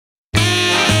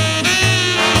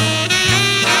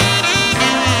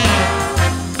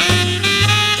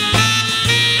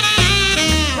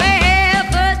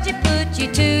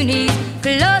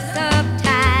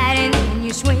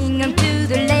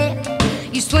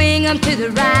swing 'em to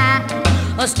the right,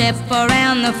 or step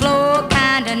around the floor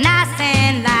kinda nice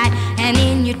and light, and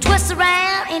then you twist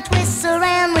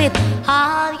around with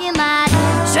all your might.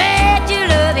 Stretch your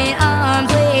loving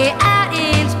arms way out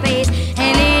in space,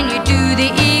 and then you do the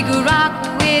eagle rock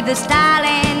with the style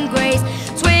and grace.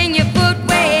 Swing your foot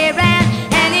way around,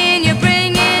 and then you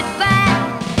bring it back.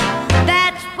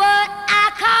 That's what I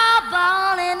call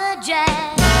ballin' the jazz.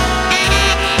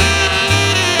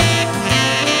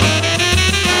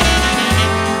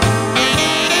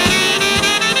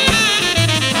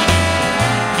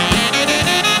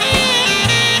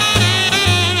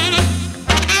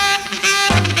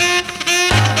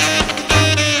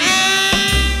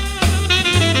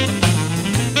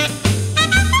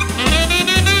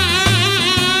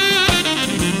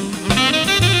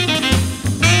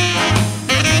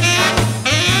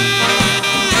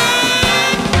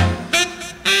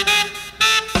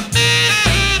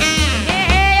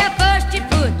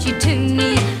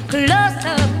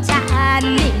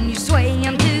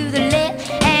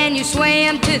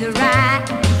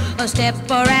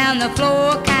 Step around the floor